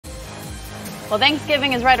Well,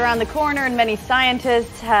 Thanksgiving is right around the corner, and many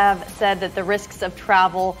scientists have said that the risks of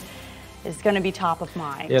travel is going to be top of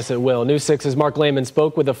mind. Yes, it will. News 6's Mark Lehman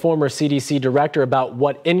spoke with a former CDC director about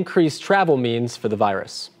what increased travel means for the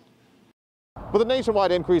virus. With a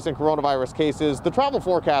nationwide increase in coronavirus cases, the travel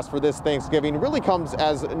forecast for this Thanksgiving really comes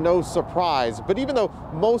as no surprise. But even though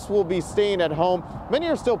most will be staying at home, many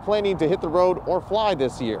are still planning to hit the road or fly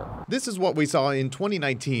this year. This is what we saw in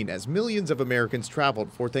 2019 as millions of Americans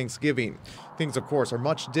traveled for Thanksgiving. Things, of course, are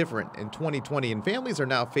much different in 2020, and families are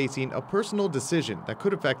now facing a personal decision that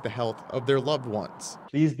could affect the health of their loved ones.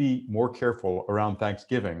 Please be more careful around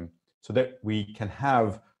Thanksgiving so that we can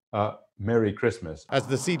have Merry Christmas. As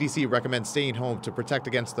the CDC recommends staying home to protect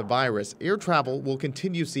against the virus, air travel will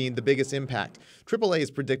continue seeing the biggest impact. AAA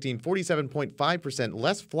is predicting 47.5%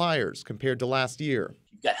 less flyers compared to last year.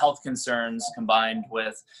 You've got health concerns combined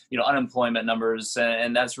with, unemployment numbers,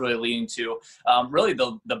 and that's really leading to really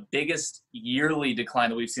the biggest yearly decline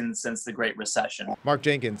that we've seen since the Great Recession. Mark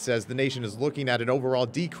Jenkins says the nation is looking at an overall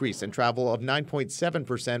decrease in travel of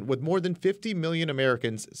 9.7%, with more than 50 million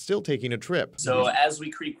Americans still taking a trip. So as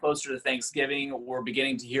we creep closer to Thanksgiving, we're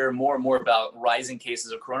beginning to hear more and more about rising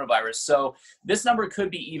cases of coronavirus. So this number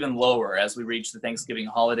could be even lower as we reach the Thanksgiving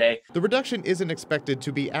holiday. The reduction isn't expected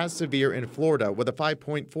to be as severe in Florida, with a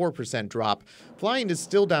 5.4% drop. Flying is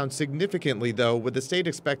still down significantly, though, with the state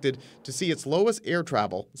expected to see its lowest air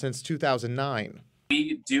travel since 2009.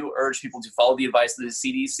 We do urge people to follow the advice of the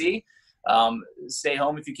CDC. Stay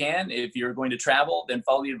home if you can. If you're going to travel, then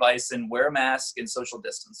follow the advice and wear a mask and social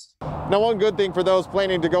distance. Now, one good thing for those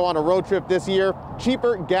planning to go on a road trip this year,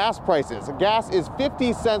 cheaper gas prices. Gas is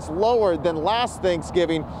 50 cents lower than last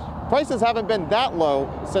Thanksgiving. Prices haven't been that low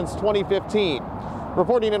since 2015.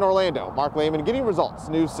 Reporting in Orlando, Mark Lehman, Getting Results,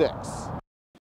 News 6.